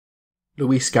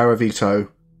Luis Garavito,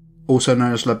 also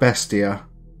known as La Bestia,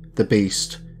 the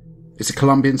Beast, is a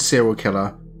Colombian serial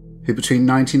killer who between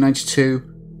 1992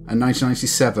 and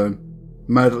 1997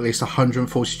 murdered at least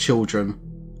 140 children.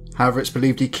 However, it's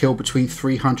believed he killed between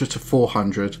 300 to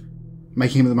 400,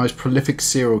 making him the most prolific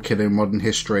serial killer in modern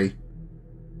history.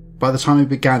 By the time he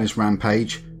began his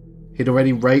rampage, he'd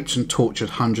already raped and tortured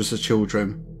hundreds of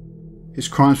children. His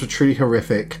crimes were truly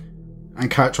horrific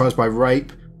and characterised by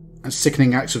rape and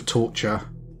sickening acts of torture.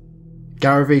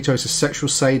 Garavito is a sexual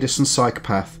sadist and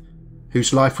psychopath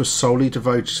whose life was solely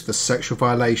devoted to the sexual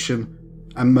violation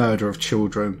and murder of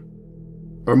children.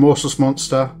 A remorseless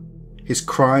monster, his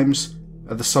crimes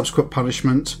and the subsequent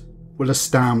punishment will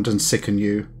astound and sicken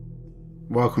you.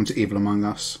 Welcome to Evil Among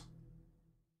Us.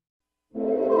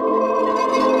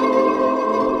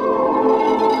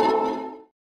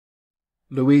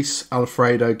 Luis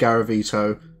Alfredo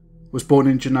Garavito was born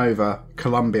in Genova,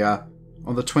 Colombia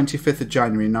on the 25th of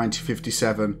January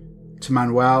 1957 to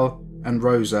Manuel and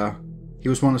Rosa. He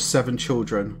was one of 7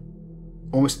 children.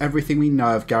 Almost everything we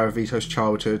know of Garavito's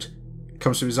childhood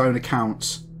comes from his own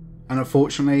accounts, and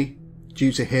unfortunately,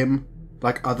 due to him,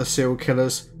 like other serial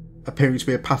killers, appearing to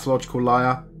be a pathological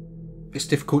liar, it's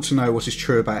difficult to know what is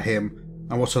true about him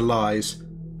and what are lies,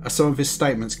 as some of his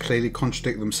statements clearly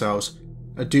contradict themselves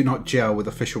and do not gel with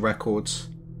official records.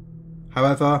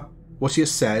 However, what he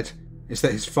has said is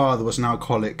that his father was an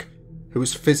alcoholic who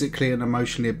was physically and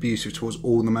emotionally abusive towards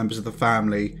all the members of the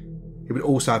family. He would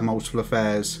also have multiple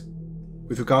affairs.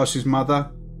 With regards to his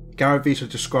mother, Garavito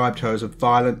described her as a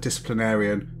violent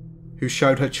disciplinarian who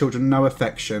showed her children no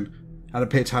affection and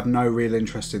appeared to have no real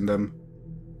interest in them.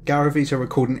 Garavito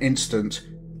recalled an incident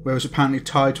where he was apparently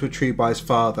tied to a tree by his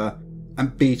father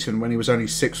and beaten when he was only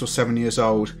 6 or 7 years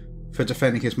old for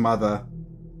defending his mother.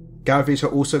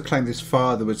 Garavito also claimed his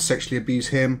father would sexually abuse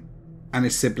him and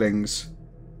his siblings.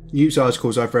 News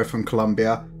articles I've read from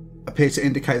Colombia appear to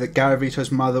indicate that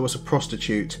Garavito's mother was a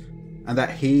prostitute and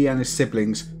that he and his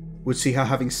siblings would see her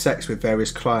having sex with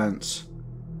various clients.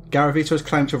 Garavito has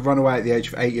claimed to have run away at the age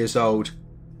of 8 years old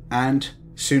and,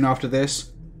 soon after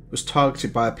this, was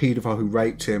targeted by a paedophile who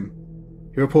raped him.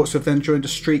 He reports to have then joined a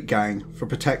street gang for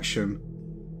protection.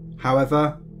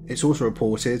 However, it's also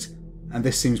reported, and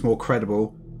this seems more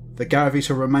credible, that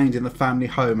Garavito remained in the family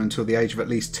home until the age of at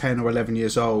least 10 or 11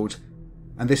 years old,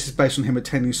 and this is based on him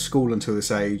attending school until this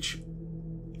age.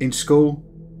 In school,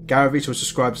 Garavito was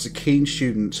described as a keen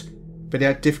student, but he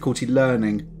had difficulty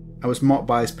learning and was mocked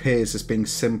by his peers as being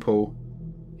simple.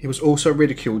 He was also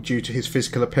ridiculed due to his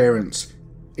physical appearance,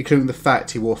 including the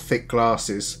fact he wore thick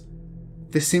glasses.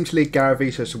 This seemed to lead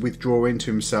Garavito to withdraw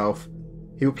into himself.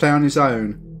 He would play on his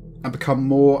own and become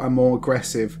more and more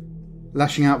aggressive,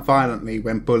 lashing out violently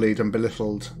when bullied and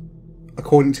belittled.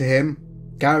 According to him,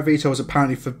 Garavito was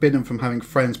apparently forbidden from having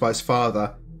friends by his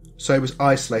father, so he was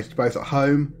isolated both at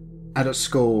home and at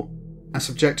school, and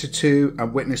subjected to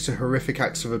and witnessed to horrific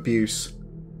acts of abuse.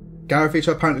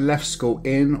 Garavito apparently left school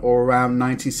in or around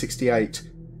 1968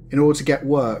 in order to get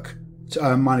work to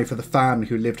earn money for the family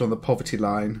who lived on the poverty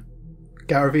line.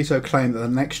 Garavito claimed that the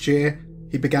next year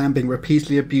he began being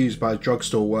repeatedly abused by a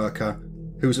drugstore worker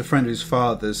who was a friend of his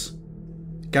father's.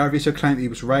 Garavito claimed that he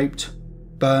was raped,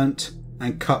 burnt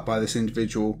and cut by this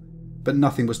individual, but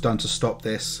nothing was done to stop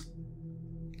this.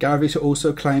 Garavito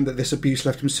also claimed that this abuse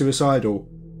left him suicidal,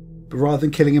 but rather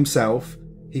than killing himself,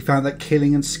 he found that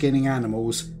killing and skinning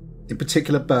animals, in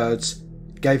particular birds,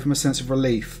 gave him a sense of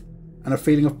relief and a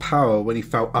feeling of power when he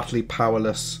felt utterly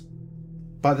powerless.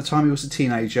 By the time he was a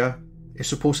teenager,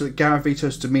 it's reported that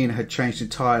Garavito's demeanour had changed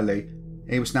entirely,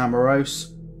 and he was now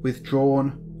morose,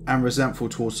 withdrawn and resentful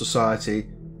towards society,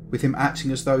 with him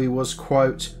acting as though he was,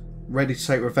 quote, ready to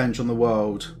take revenge on the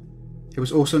world. He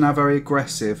was also now very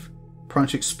aggressive, prone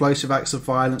to explosive acts of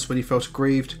violence when he felt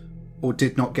aggrieved or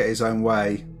did not get his own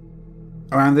way.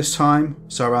 Around this time,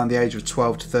 so around the age of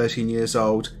 12 to 13 years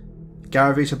old,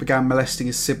 Garavito began molesting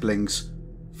his siblings,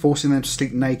 forcing them to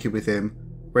sleep naked with him,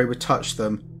 where he would touch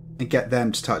them and get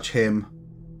them to touch him.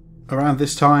 Around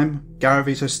this time,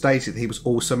 Garavito stated that he was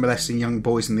also molesting young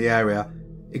boys in the area,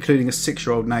 including a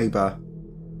 6-year-old neighbour.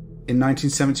 In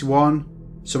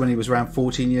 1971, so when he was around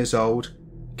 14 years old,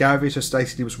 Garavito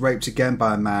stated he was raped again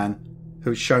by a man who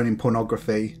had shown him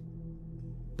pornography.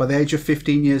 By the age of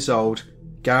 15 years old,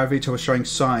 Garavito was showing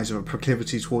signs of a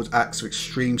proclivity towards acts of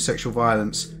extreme sexual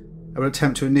violence and would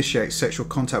attempt to initiate sexual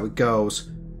contact with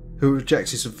girls who would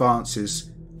reject his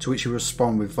advances, to which he would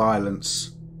respond with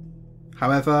violence.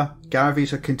 However,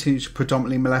 Garavito continued to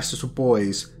predominantly molest little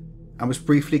boys and was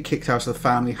briefly kicked out of the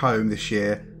family home this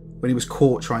year when he was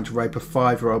caught trying to rape a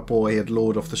 5-year-old boy he had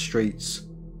lured off the streets.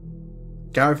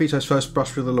 Garavito's first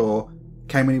brush with the law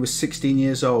came when he was 16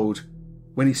 years old,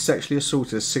 when he sexually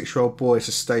assaulted a 6-year-old boy at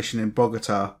a station in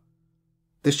Bogota.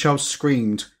 This child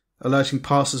screamed, alerting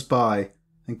passers-by,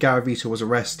 and Garavito was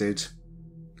arrested.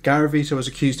 Garavito was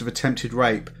accused of attempted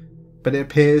rape, but it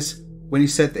appears when he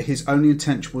said that his only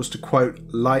intention was to, quote,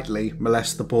 lightly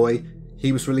molest the boy,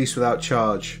 he was released without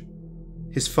charge.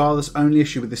 His father's only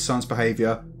issue with his son's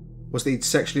behaviour was that he'd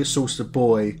sexually assaulted a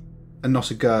boy and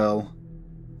not a girl.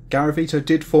 Garavito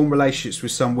did form relationships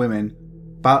with some women,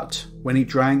 but when he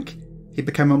drank, he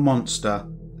became a monster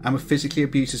and would physically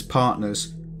abuse his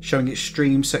partners, showing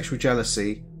extreme sexual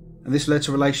jealousy, and this led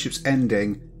to relationships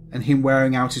ending and him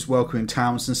wearing out his welcome in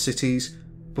towns and cities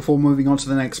before moving on to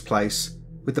the next place,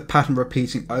 with the pattern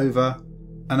repeating over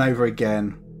and over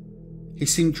again. He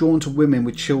seemed drawn to women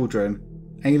with children,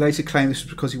 and he later claimed this was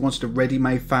because he wanted a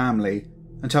ready-made family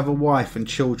and to have a wife and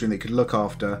children that he could look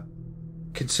after.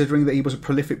 Considering that he was a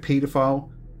prolific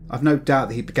paedophile, I've no doubt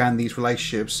that he began these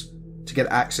relationships to get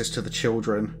access to the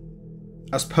children.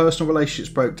 As personal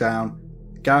relationships broke down,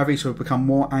 Garavito would become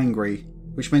more angry,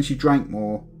 which meant he drank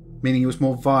more, meaning he was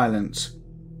more violent,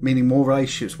 meaning more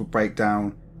relationships would break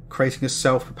down, creating a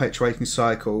self-perpetuating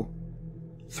cycle.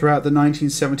 Throughout the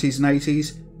 1970s and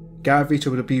 80s, Garavito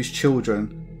would abuse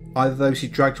children, either those he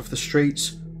dragged off the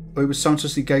streets, or he would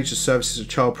sometimes engage the services of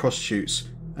child prostitutes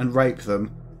and rape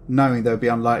them, knowing they would be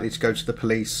unlikely to go to the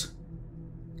police.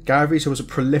 Garavito was a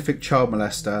prolific child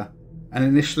molester, and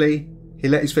initially he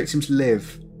let his victims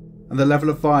live, and the level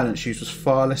of violence used was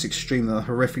far less extreme than the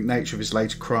horrific nature of his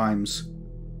later crimes.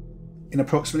 In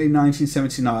approximately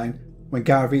 1979, when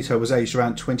Garavito was aged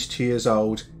around 22 years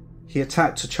old, he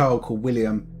attacked a child called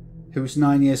William, who was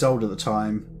 9 years old at the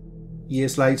time.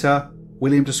 Years later,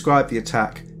 William described the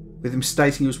attack, with him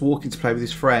stating he was walking to play with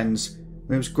his friends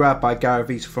when he was grabbed by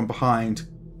Garavito from behind,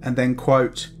 and then,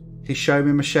 quote, he showed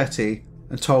me a machete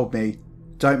and told me,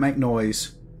 "Don't make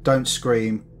noise, don't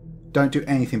scream, don't do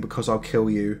anything because I'll kill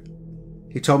you."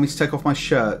 He told me to take off my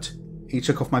shirt, and he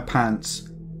took off my pants.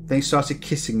 Then he started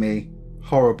kissing me,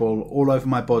 horrible, all over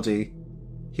my body.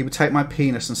 He would take my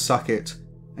penis and suck it,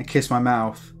 and kiss my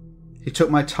mouth. He took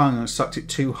my tongue and sucked it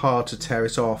too hard to tear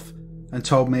it off, and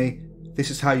told me, "This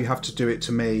is how you have to do it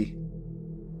to me."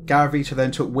 Garavito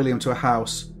then took William to a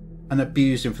house and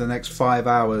abused him for the next 5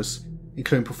 hours,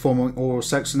 including performing oral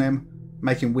sex on him,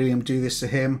 making William do this to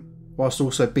him, whilst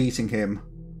also beating him.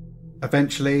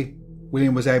 Eventually,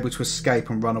 William was able to escape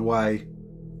and run away.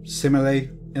 Similarly,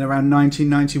 in around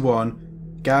 1991,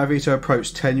 Garavito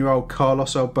approached 10-year-old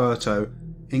Carlos Alberto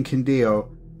in Quindío,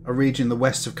 a region in the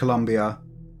west of Colombia.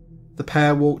 The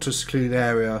pair walked to a secluded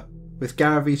area, with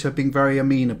Garavito being very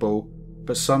amenable,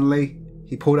 but suddenly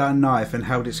he pulled out a knife and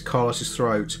held it to Carlos's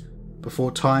throat,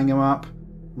 before tying him up,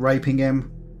 raping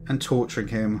him, and torturing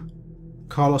him.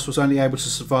 Carlos was only able to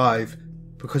survive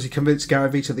because he convinced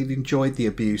Garavito that he'd enjoyed the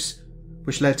abuse,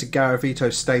 which led to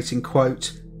Garavito stating,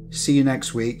 quote, "See you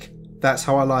next week, that's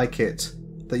how I like it,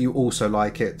 that you also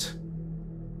like it."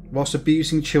 Whilst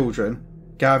abusing children,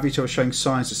 Garavito was showing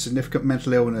signs of significant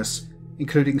mental illness,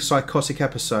 including psychotic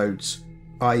episodes,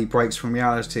 i.e. breaks from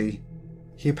reality.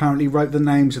 He apparently wrote the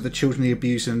names of the children he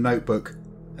abused in a notebook,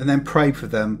 and then prayed for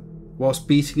them, whilst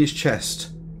beating his chest,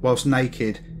 whilst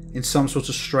naked, in some sort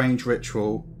of strange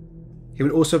ritual. He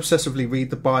would also obsessively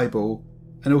read the Bible,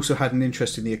 and also had an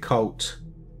interest in the occult.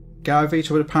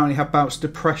 Garavito would apparently have bouts of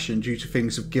depression due to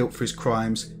feelings of guilt for his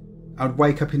crimes, and would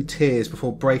wake up in tears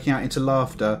before breaking out into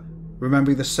laughter,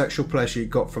 remembering the sexual pleasure he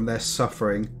got from their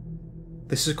suffering.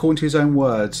 This is according to his own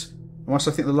words, and whilst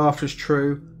I think the laughter is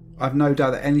true, I have no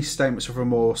doubt that any statements of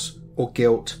remorse or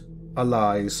guilt are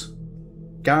lies.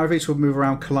 Garavito would move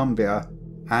around Colombia,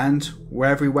 and,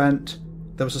 wherever he went,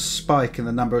 there was a spike in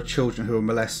the number of children who were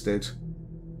molested.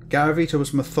 Garavito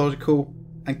was a methodical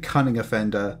and cunning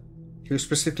offender. He would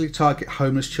specifically target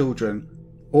homeless children,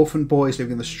 orphan boys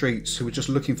living in the streets who were just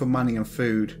looking for money and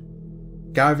food.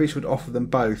 Garavito would offer them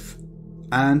both,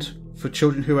 and, for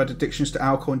children who had addictions to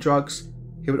alcohol and drugs,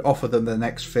 he would offer them their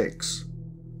next fix.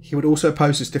 He would also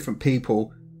pose as different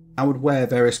people, and would wear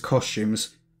various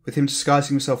costumes, with him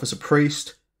disguising himself as a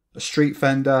priest, a street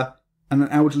vendor, and an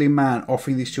elderly man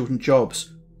offering these children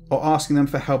jobs, or asking them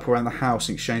for help around the house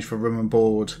in exchange for room and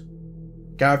board.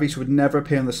 Garavito would never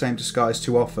appear in the same disguise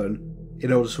too often,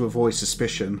 in order to avoid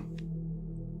suspicion.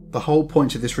 The whole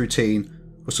point of this routine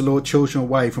was to lure children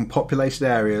away from populated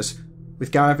areas,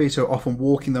 with Garavito often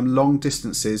walking them long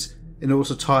distances in order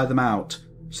to tire them out,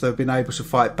 so they would be able to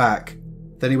fight back.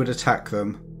 Then he would attack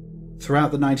them.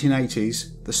 Throughout the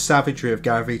 1980s, the savagery of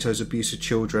Garavito's abuse of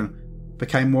children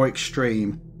became more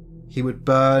extreme. He would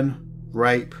burn,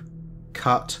 rape,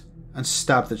 cut, and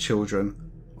stab the children,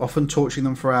 often torturing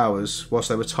them for hours whilst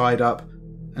they were tied up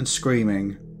and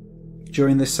screaming.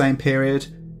 During this same period,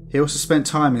 he also spent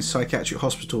time in psychiatric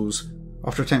hospitals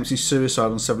after attempting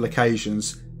suicide on several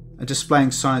occasions and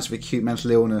displaying signs of acute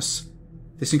mental illness.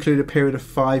 This included a period of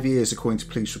 5 years according to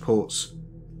police reports.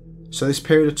 So this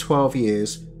period of 12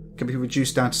 years can be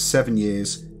reduced down to 7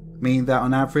 years, meaning that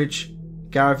on average,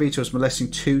 Garavito was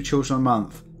molesting 2 children a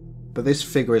month, but this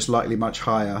figure is likely much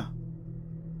higher.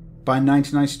 By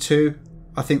 1992,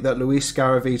 I think that Luis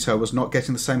Garavito was not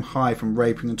getting the same high from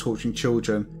raping and torturing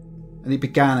children, and he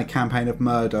began a campaign of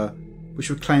murder which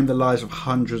would claim the lives of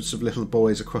hundreds of little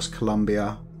boys across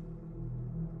Colombia.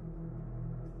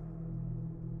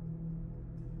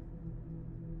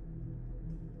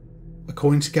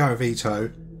 According to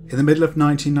Garavito, in the middle of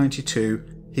 1992,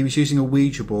 he was using a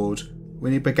Ouija board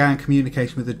when he began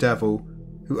communicating with the devil,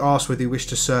 who asked whether he wished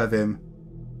to serve him.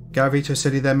 Garavito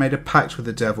said he then made a pact with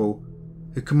the devil,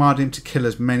 who commanded him to kill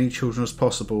as many children as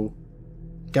possible.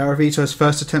 Garavito's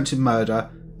first attempted murder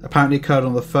apparently occurred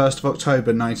on the 1st of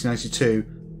October 1992,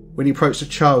 when he approached a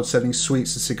child selling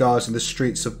sweets and cigars in the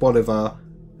streets of Bolivar,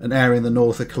 an area in the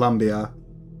north of Colombia.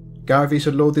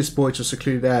 Garavito lured this boy to a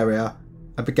secluded area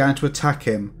and began to attack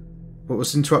him, but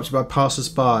was interrupted by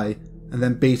passers-by and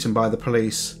then beaten by the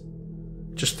police.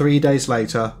 Just 3 days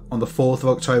later, on the 4th of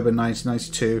October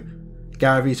 1992,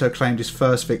 Garavito claimed his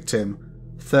first victim,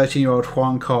 13-year-old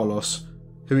Juan Carlos,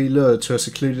 who he lured to a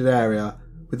secluded area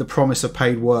with the promise of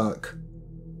paid work.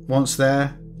 Once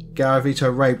there,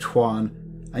 Garavito raped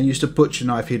Juan and used a butcher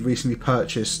knife he had recently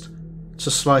purchased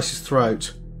to slice his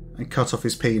throat and cut off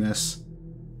his penis.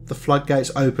 The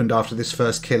floodgates opened after this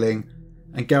first killing,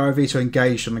 and Garavito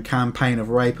engaged in a campaign of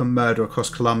rape and murder across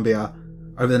Colombia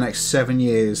over the next 7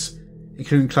 years,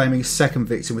 including claiming a second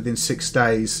victim within 6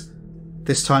 days.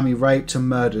 This time he raped and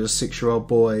murdered a 6-year-old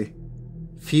boy.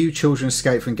 Few children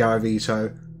escaped from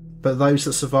Garavito, but those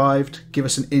that survived give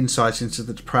us an insight into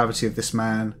the depravity of this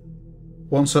man.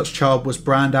 One such child was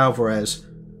Brand Alvarez,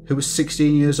 who was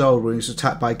 16 years old when he was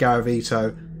attacked by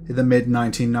Garavito in the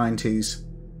mid-1990s.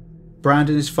 Brand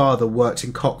and his father worked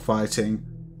in cockfighting,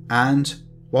 and,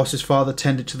 whilst his father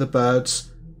tended to the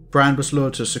birds, Brand was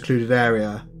lured to a secluded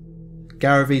area.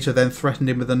 Garavito then threatened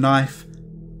him with a knife,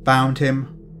 bound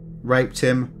him, raped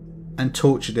him, and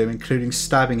tortured him, including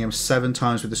stabbing him 7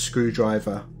 times with a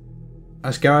screwdriver.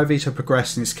 As Garavito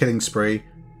progressed in his killing spree,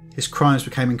 his crimes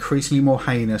became increasingly more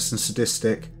heinous and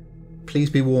sadistic. Please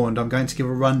be warned, I'm going to give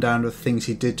a rundown of the things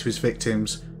he did to his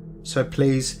victims, so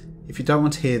please, if you don't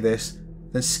want to hear this,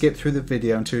 then skip through the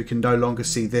video until you can no longer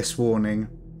see this warning.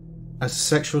 As a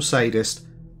sexual sadist,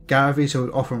 Garavito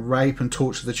would often rape and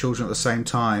torture the children at the same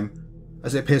time,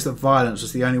 as it appears that violence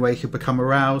was the only way he could become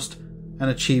aroused and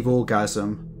achieve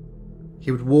orgasm.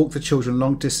 He would walk the children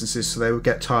long distances so they would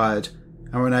get tired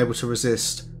and were unable to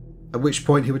resist, at which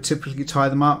point he would typically tie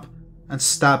them up and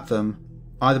stab them,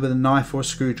 either with a knife or a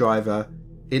screwdriver,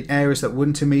 in areas that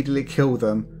wouldn't immediately kill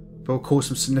them but would cause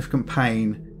them significant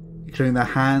pain, including their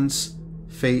hands,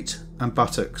 feet and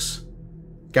buttocks.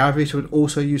 Garavito would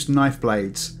also use knife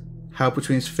blades held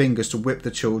between his fingers to whip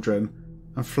the children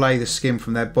and flay the skin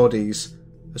from their bodies,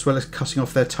 as well as cutting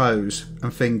off their toes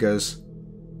and fingers.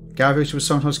 Garavito would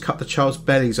sometimes cut the child's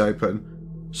bellies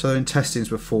open so their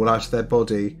intestines would fall out of their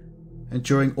body, and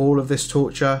during all of this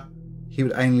torture, he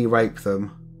would anally rape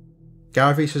them.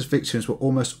 Garavito's victims were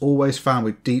almost always found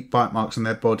with deep bite marks on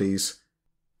their bodies.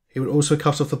 He would also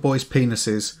cut off the boys'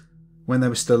 penises when they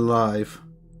were still alive.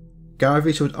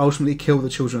 Garavito would ultimately kill the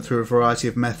children through a variety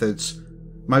of methods,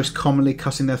 most commonly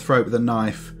cutting their throat with a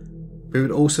knife, but he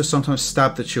would also sometimes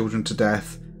stab the children to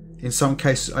death, in some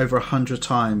cases over 100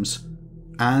 times,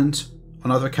 and,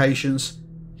 on other occasions,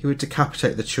 he would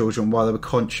decapitate the children while they were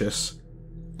conscious.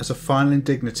 As a final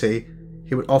indignity,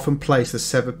 he would often place the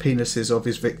severed penises of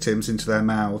his victims into their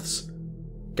mouths.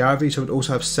 Garavito would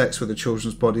also have sex with the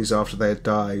children's bodies after they had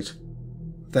died.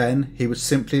 Then he would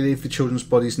simply leave the children's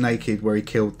bodies naked where he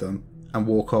killed them and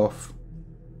walk off.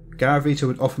 Garavito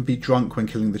would often be drunk when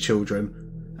killing the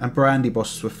children, and brandy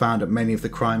bottles were found at many of the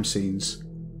crime scenes.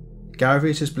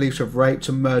 Garavito is believed to have raped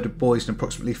and murdered boys in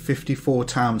approximately 54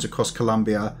 towns across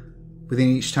Colombia. Within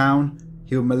each town,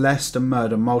 he would molest and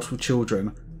murder multiple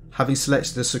children, having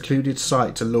selected a secluded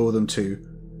site to lure them to,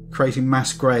 creating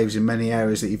mass graves in many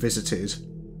areas that he visited.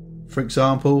 For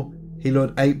example, he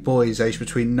lured 8 boys aged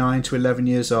between 9 to 11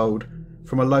 years old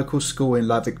from a local school in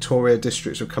La Victoria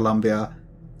district of Colombia.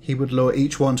 He would lure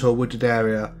each one to a wooded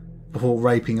area before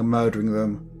raping and murdering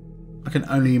them. I can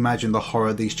only imagine the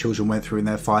horror these children went through in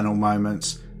their final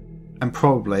moments, and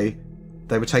probably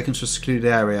they were taken to a secluded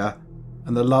area,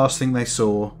 and the last thing they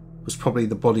saw was probably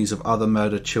the bodies of other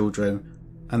murdered children,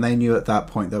 and they knew at that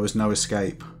point there was no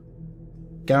escape.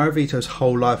 Garavito's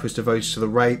whole life was devoted to the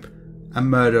rape and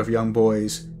murder of young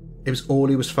boys. It was all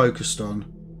he was focused on,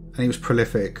 and he was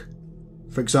prolific.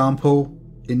 For example,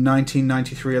 in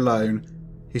 1993 alone,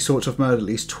 he sought to have murdered at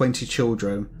least 20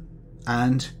 children,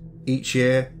 and each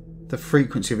year, the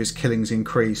frequency of his killings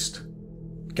increased.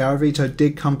 Garavito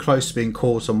did come close to being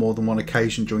caught on more than one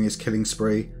occasion during his killing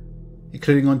spree,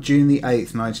 including on June the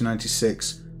 8th,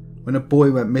 1996, when a boy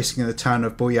went missing in the town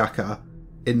of Boyaca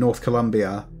in North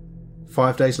Colombia.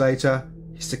 5 days later,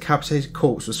 his decapitated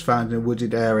corpse was found in a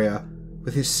wooded area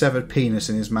with his severed penis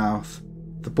in his mouth.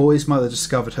 The boy's mother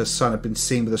discovered her son had been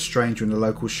seen with a stranger in a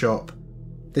local shop.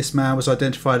 This man was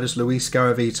identified as Luis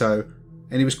Garavito,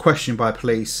 and he was questioned by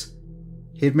police.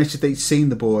 He admitted that he'd seen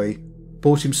the boy,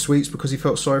 bought him sweets because he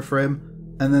felt sorry for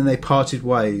him, and then they parted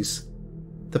ways.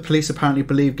 The police apparently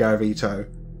believed Garavito,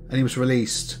 and he was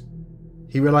released.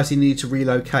 He realised he needed to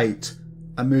relocate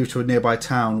and move to a nearby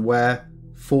town where,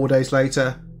 4 days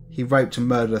later, he raped and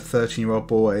murdered a 13-year-old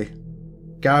boy.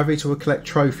 Garavito would collect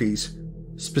trophies.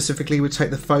 Specifically, he would take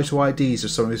the photo IDs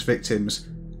of some of his victims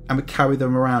and would carry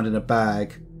them around in a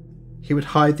bag. He would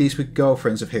hide these with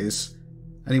girlfriends of his,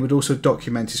 and he would also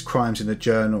document his crimes in a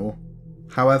journal.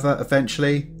 However,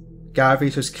 eventually,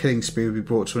 Garavito's killing spree would be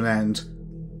brought to an end,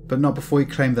 but not before he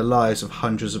claimed the lives of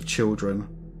hundreds of children.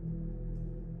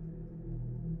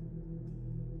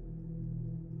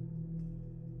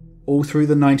 All through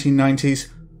the 1990s,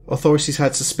 authorities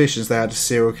had suspicions they had a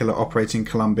serial killer operating in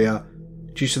Colombia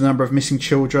due to the number of missing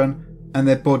children and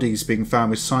their bodies being found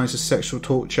with signs of sexual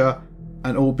torture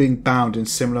and all being bound in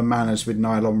similar manners with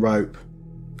nylon rope.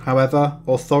 However,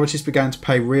 authorities began to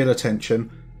pay real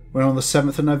attention when on the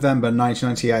 7th of November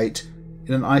 1998,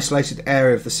 in an isolated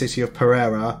area of the city of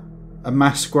Pereira, a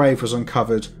mass grave was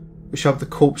uncovered which held the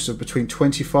corpses of between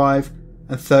 25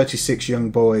 and 36 young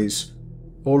boys.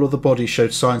 All of the bodies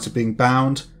showed signs of being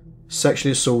bound,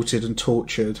 sexually assaulted and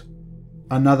tortured.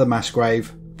 Another mass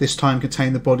grave, this time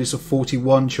containing the bodies of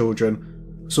 41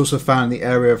 children, was also found in the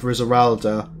area of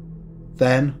Risaralda.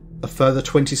 Then, a further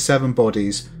 27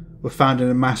 bodies were found in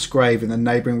a mass grave in the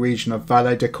neighbouring region of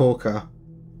Valle de Cauca,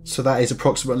 so that is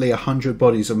approximately 100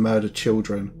 bodies of murdered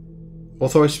children.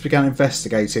 Authorities began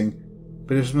investigating,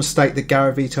 but it was a mistake that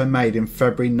Garavito made in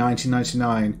February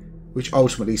 1999 which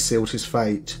ultimately sealed his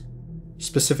fate.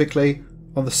 Specifically,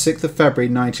 on the 6th of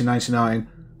February 1999,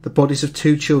 the bodies of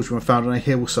 2 children were found on a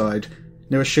hillside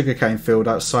near a sugarcane field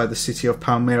outside the city of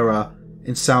Palmira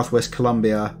in southwest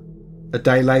Colombia. A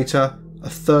day later, a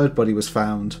 3rd body was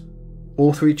found.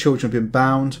 All 3 children had been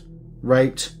bound,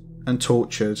 raped and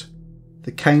tortured.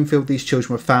 The cane field these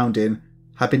children were found in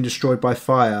had been destroyed by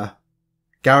fire.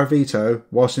 Garavito,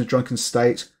 whilst in a drunken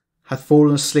state, had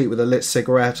fallen asleep with a lit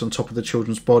cigarette on top of the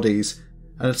children's bodies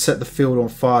and had set the field on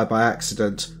fire by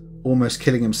accident, almost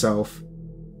killing himself.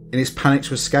 In his panic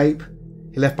to escape,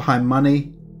 he left behind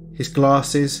money, his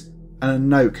glasses and a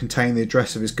note containing the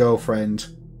address of his girlfriend.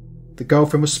 The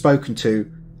girlfriend was spoken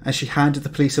to and she handed the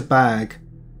police a bag.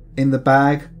 In the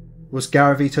bag was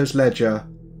Garavito's ledger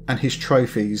and his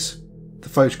trophies, the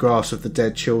photographs of the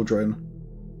dead children.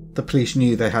 The police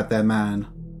knew they had their man.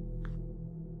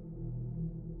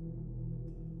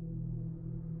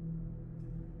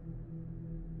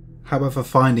 However,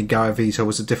 finding Garavito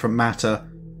was a different matter.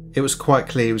 It was quite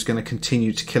clear he was going to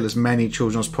continue to kill as many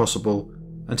children as possible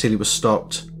until he was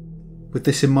stopped. With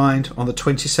this in mind, on the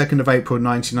 22nd of April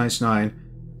 1999,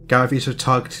 Garavito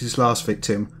targeted his last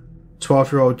victim,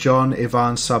 12-year-old John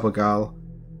Ivan Sabogal.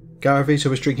 Garavito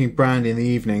was drinking brandy in the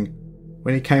evening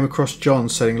when he came across John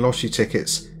selling lottery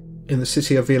tickets in the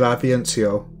city of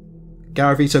Villavicencio.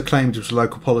 Garavito claimed he was a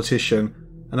local politician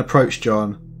and approached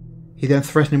John. He then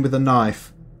threatened him with a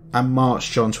knife and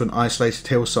marched John to an isolated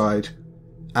hillside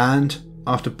and,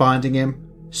 after binding him,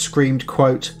 screamed,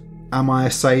 quote, "Am I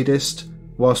a sadist?"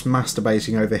 whilst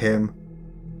masturbating over him.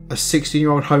 A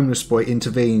 16-year-old homeless boy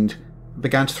intervened and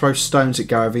began to throw stones at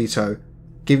Garavito,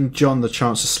 giving John the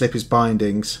chance to slip his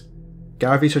bindings.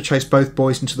 Garavito chased both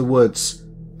boys into the woods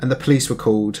and the police were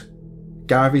called.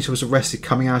 Garavito was arrested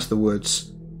coming out of the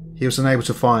woods. He was unable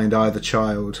to find either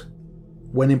child.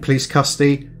 When in police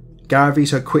custody,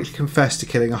 Garavito quickly confessed to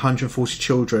killing 140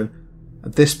 children,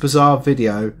 and this bizarre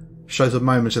video shows a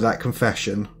moment of that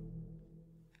confession.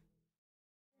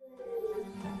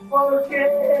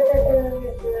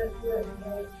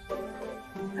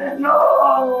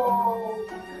 No!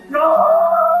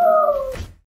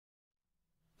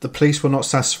 The police were not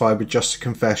satisfied with just a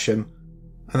confession,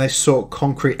 and they sought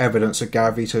concrete evidence of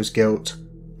Garavito's guilt,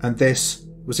 and this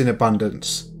was in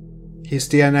abundance. His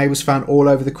DNA was found all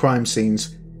over the crime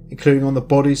scenes, including on the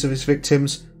bodies of his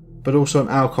victims, but also on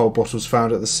alcohol bottles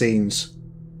found at the scenes.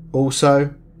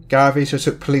 Also, Garavito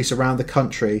took police around the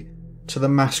country to the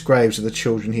mass graves of the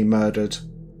children he murdered.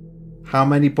 How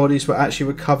many bodies were actually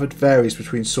recovered varies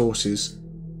between sources,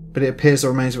 but it appears the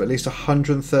remains of at least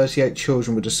 138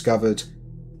 children were discovered.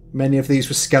 Many of these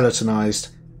were skeletonized,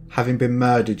 having been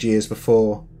murdered years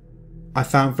before. I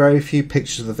found very few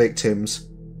pictures of the victims.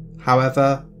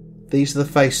 However, these are the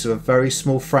faces of a very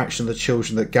small fraction of the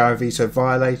children that Garavito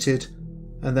violated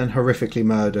and then horrifically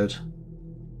murdered.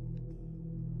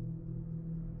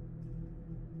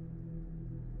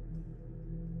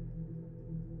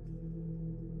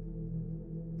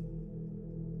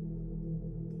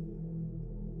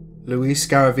 Luis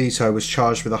Garavito was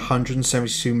charged with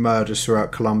 172 murders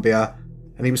throughout Colombia,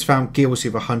 and he was found guilty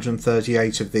of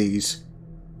 138 of these.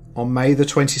 On May the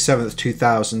 27th,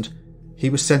 2000, he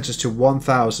was sentenced to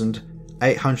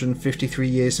 1,853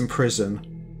 years in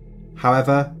prison.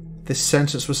 However, this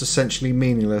sentence was essentially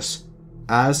meaningless,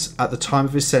 as, at the time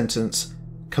of his sentence,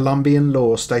 Colombian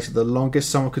law stated the longest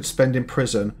someone could spend in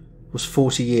prison was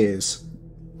 40 years.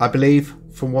 I believe,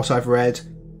 from what I've read,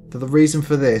 that the reason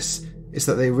for this is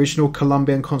that the original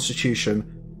Colombian constitution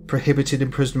prohibited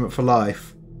imprisonment for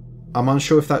life. I'm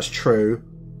unsure if that's true,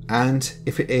 and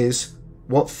if it is,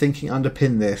 what thinking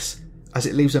underpinned this, as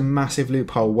it leaves a massive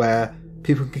loophole where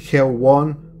people can kill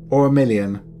 1 or 1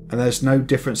 million and there's no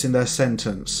difference in their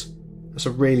sentence. That's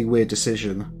a really weird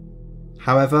decision.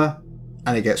 However,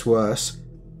 and it gets worse,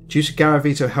 due to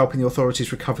Garavito helping the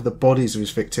authorities recover the bodies of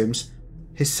his victims,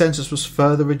 his sentence was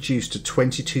further reduced to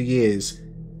 22 years,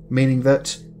 meaning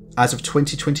that, as of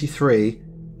 2023,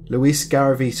 Luis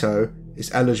Garavito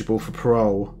is eligible for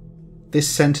parole. This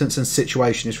sentence and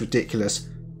situation is ridiculous,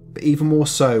 but even more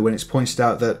so when it's pointed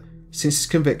out that, since his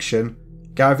conviction,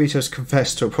 Garavito has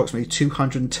confessed to approximately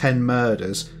 210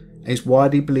 murders and is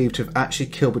widely believed to have actually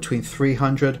killed between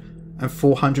 300 and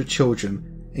 400 children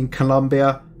in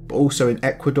Colombia, but also in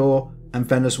Ecuador and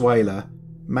Venezuela,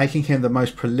 making him the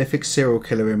most prolific serial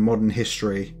killer in modern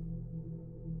history.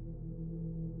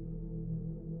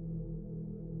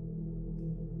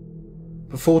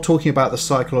 Before talking about the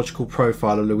psychological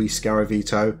profile of Luis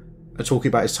Garavito and talking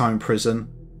about his time in prison,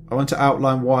 I want to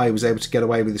outline why he was able to get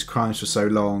away with his crimes for so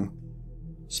long.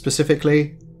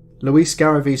 Specifically, Luis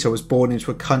Garavito was born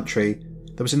into a country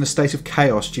that was in a state of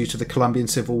chaos due to the Colombian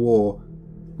Civil War,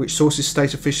 which sources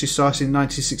state officially started in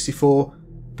 1964,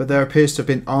 but there appears to have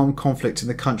been armed conflict in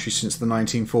the country since the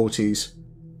 1940s.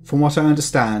 From what I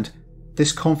understand,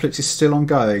 this conflict is still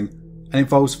ongoing and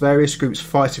involves various groups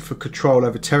fighting for control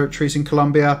over territories in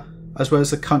Colombia, as well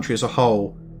as the country as a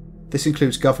whole. This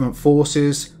includes government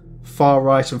forces,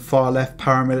 far-right and far-left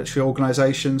paramilitary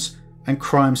organisations, and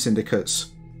crime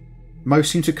syndicates.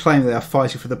 Most seem to claim they are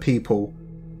fighting for the people,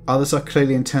 others are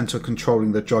clearly intent on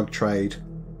controlling the drug trade.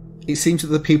 It seems that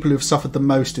the people who have suffered the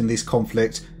most in this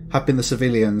conflict have been the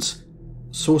civilians.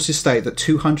 Sources state that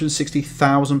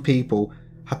 260,000 people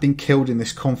have been killed in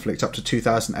this conflict up to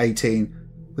 2018,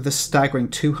 with a staggering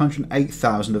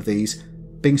 208,000 of these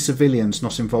being civilians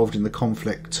not involved in the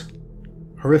conflict.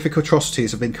 Horrific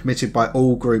atrocities have been committed by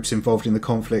all groups involved in the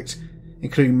conflict,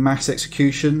 including mass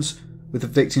executions, with the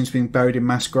victims being buried in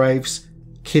mass graves,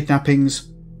 kidnappings,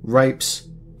 rapes,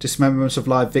 dismemberments of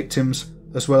live victims,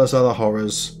 as well as other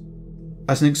horrors.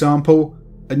 As an example,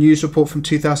 a news report from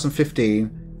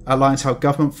 2015 outlines how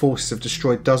government forces have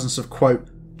destroyed dozens of, quote,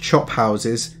 chop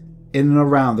houses in and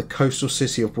around the coastal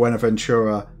city of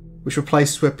Buenaventura, which were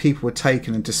places where people were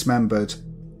taken and dismembered.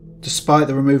 Despite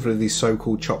the removal of these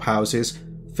so-called chop houses,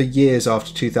 for years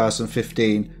after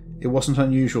 2015, it wasn't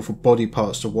unusual for body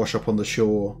parts to wash up on the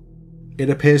shore. It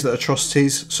appears that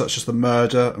atrocities such as the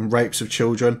murder and rapes of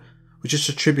children were just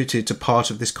attributed to part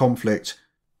of this conflict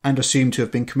and assumed to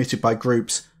have been committed by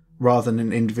groups rather than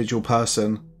an individual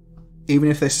person. Even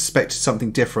if they suspected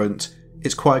something different,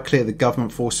 it's quite clear the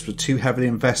government forces were too heavily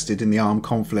invested in the armed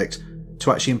conflict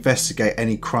to actually investigate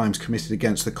any crimes committed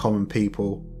against the common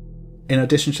people. In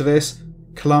addition to this,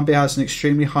 Colombia has an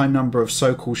extremely high number of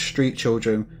so-called street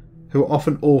children who are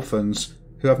often orphans,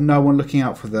 who have no one looking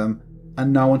out for them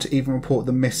and no one to even report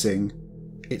them missing.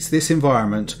 It's this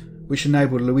environment which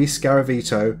enabled Luis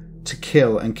Garavito to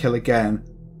kill and kill again,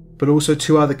 but also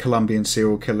 2 other Colombian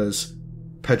serial killers,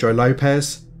 Pedro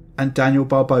Lopez and Daniel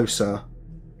Barbosa.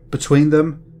 Between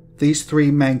them, these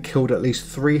 3 men killed at least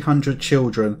 300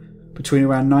 children between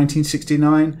around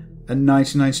 1969 and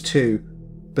 1992,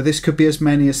 but this could be as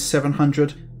many as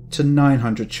 700 to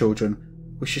 900 children,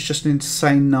 which is just an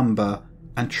insane number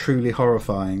and truly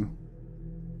horrifying.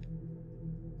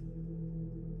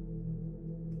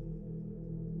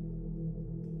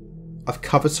 I've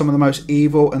covered some of the most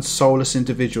evil and soulless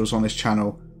individuals on this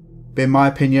channel, but in my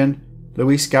opinion,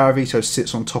 Luis Garavito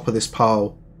sits on top of this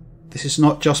pile. This is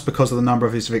not just because of the number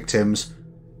of his victims,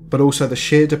 but also the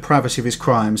sheer depravity of his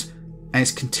crimes and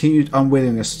his continued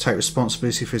unwillingness to take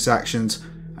responsibility for his actions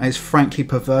and his frankly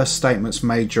perverse statements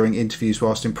made during interviews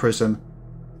whilst in prison.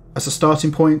 As a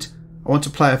starting point, I want to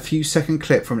play a few second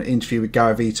clip from an interview with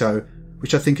Garavito,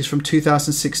 which I think is from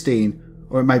 2016,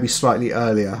 or it may be slightly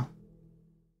earlier.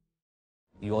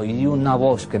 Y oí una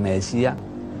voz que me decía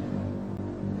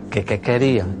que qué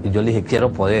quería, y yo le dije quiero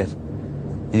poder.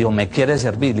 Y dijo, ¿me quiere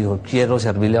servir? Le dijo, quiero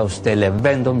servirle a usted, le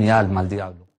vendo mi alma al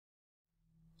diablo.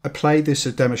 I played this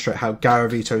to demonstrate how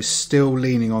Garavito is still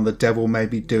leaning on the devil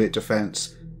made me do it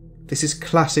defence. This is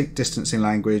classic distancing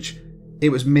language. It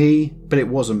was me, but it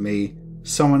wasn't me.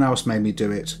 Someone else made me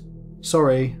do it.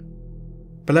 Sorry.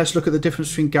 But let's look at the difference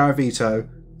between Garavito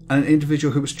and an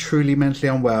individual who was truly mentally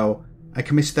unwell and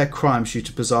committed their crimes due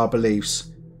to bizarre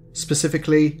beliefs.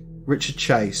 Specifically, Richard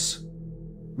Chase.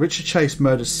 Richard Chase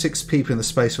murdered 6 people in the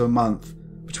space of a month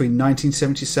between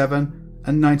 1977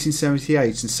 and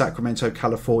 1978 in Sacramento,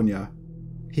 California.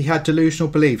 He had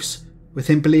delusional beliefs, with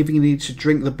him believing he needed to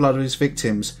drink the blood of his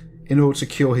victims in order to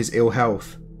cure his ill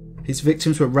health. His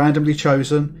victims were randomly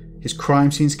chosen, his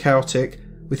crime scenes chaotic,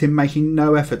 with him making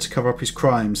no effort to cover up his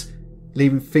crimes,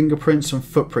 leaving fingerprints and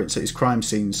footprints at his crime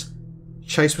scenes.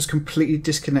 Chase was completely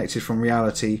disconnected from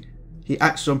reality. He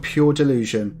acted on pure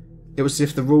delusion. It was as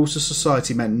if the rules of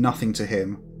society meant nothing to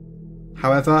him.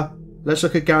 However, let's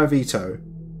look at Garavito.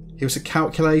 He was a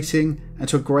calculating and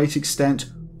to a great extent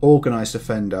organised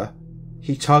offender.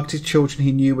 He targeted children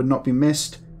he knew would not be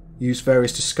missed, used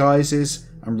various disguises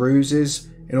and ruses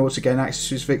in order to gain access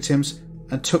to his victims,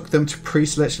 and took them to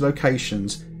pre-selected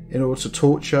locations in order to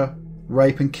torture,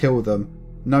 rape and kill them,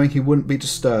 knowing he wouldn't be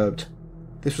disturbed.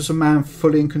 This was a man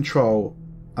fully in control,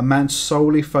 a man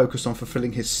solely focused on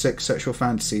fulfilling his sick sexual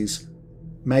fantasies.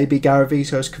 Maybe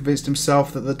Garavito has convinced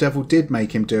himself that the devil did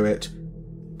make him do it,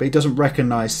 but he doesn't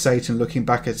recognise Satan looking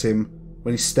back at him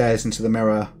when he stares into the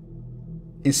mirror.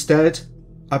 Instead,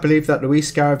 I believe that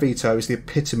Luis Garavito is the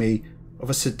epitome of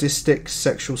a sadistic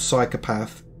sexual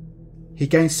psychopath. He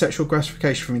gains sexual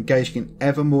gratification from engaging in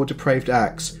ever more depraved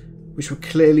acts, which were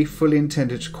clearly fully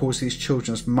intended to cause these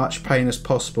children as much pain as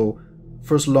possible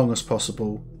for as long as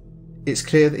possible. It's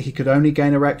clear that he could only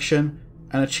gain erection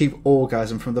and achieve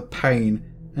orgasm from the pain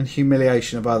and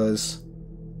humiliation of others.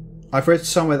 I've read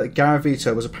somewhere that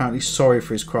Garavito was apparently sorry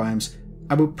for his crimes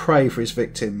and would pray for his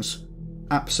victims.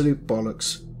 Absolute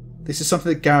bollocks. This is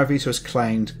something that Garavito has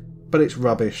claimed, but it's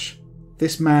rubbish.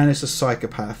 This man is a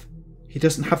psychopath. He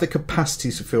doesn't have the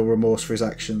capacity to feel remorse for his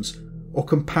actions, or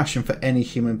compassion for any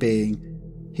human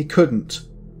being. He couldn't,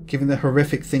 given the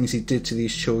horrific things he did to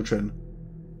these children.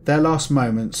 Their last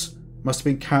moments must have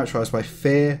been characterised by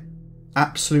fear,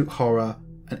 absolute horror,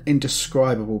 and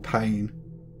indescribable pain.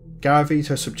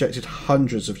 Garavito subjected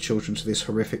hundreds of children to this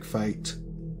horrific fate.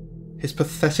 His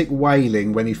pathetic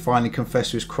wailing when he finally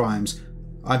confessed to his crimes,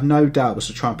 I've no doubt, was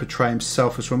to try and portray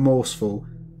himself as remorseful,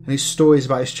 and his stories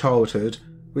about his childhood,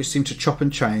 which seemed to chop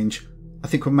and change, I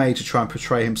think were made to try and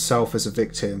portray himself as a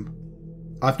victim.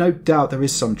 I've no doubt there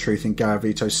is some truth in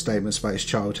Garavito's statements about his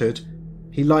childhood.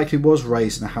 He likely was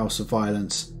raised in a house of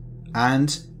violence,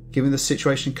 and, given the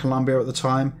situation in Colombia at the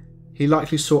time, he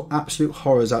likely saw absolute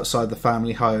horrors outside the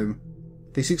family home.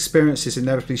 These experiences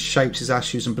inevitably shaped his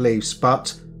attitudes and beliefs,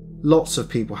 but lots of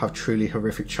people have truly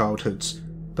horrific childhoods,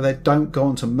 but they don't go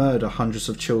on to murder hundreds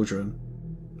of children.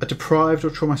 A deprived or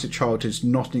traumatic childhood is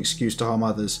not an excuse to harm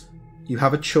others. You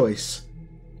have a choice.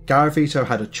 Garavito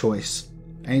had a choice,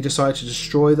 and he decided to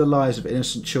destroy the lives of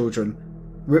innocent children,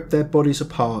 rip their bodies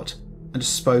apart, and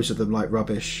dispose of them like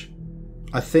rubbish.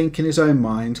 I think in his own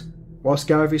mind, whilst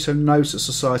Garavito knows that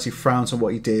society frowns on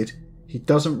what he did, he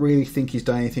doesn't really think he's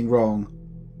done anything wrong.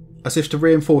 As if to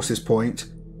reinforce this point,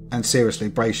 and seriously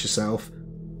brace yourself,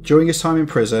 during his time in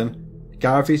prison,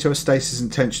 Garavito has stated his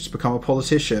intention to become a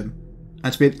politician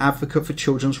and to be an advocate for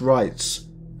children's rights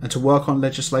and to work on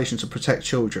legislation to protect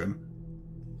children.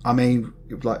 I mean,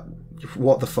 like,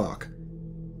 what the fuck?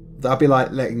 That'd be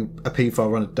like letting a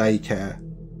paedophile run a daycare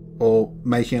or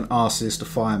making an arsonist a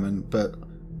fireman, but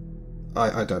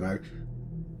I don't know.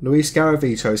 Luis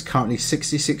Garavito is currently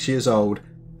 66 years old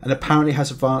and apparently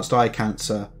has advanced eye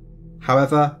cancer.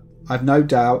 However, I've no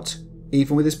doubt,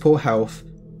 even with his poor health,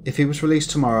 if he was released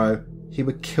tomorrow, he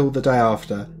would kill the day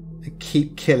after and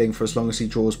keep killing for as long as he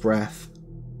draws breath.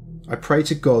 I pray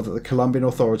to God that the Colombian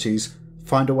authorities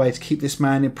find a way to keep this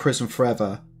man in prison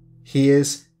forever. He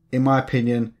is, in my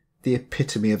opinion, the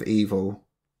epitome of evil.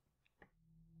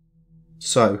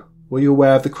 So, were you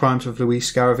aware of the crimes of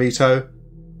Luis Garavito?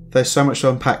 There's so much to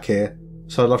unpack here,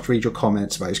 so I'd love to read your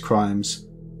comments about his crimes.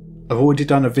 I've already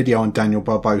done a video on Daniel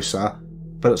Barbosa,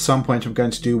 but at some point I'm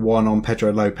going to do one on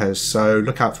Pedro Lopez, so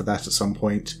look out for that at some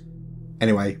point.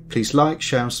 Anyway, please like,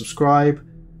 share and subscribe.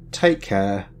 Take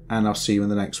care, and I'll see you in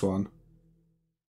the next one.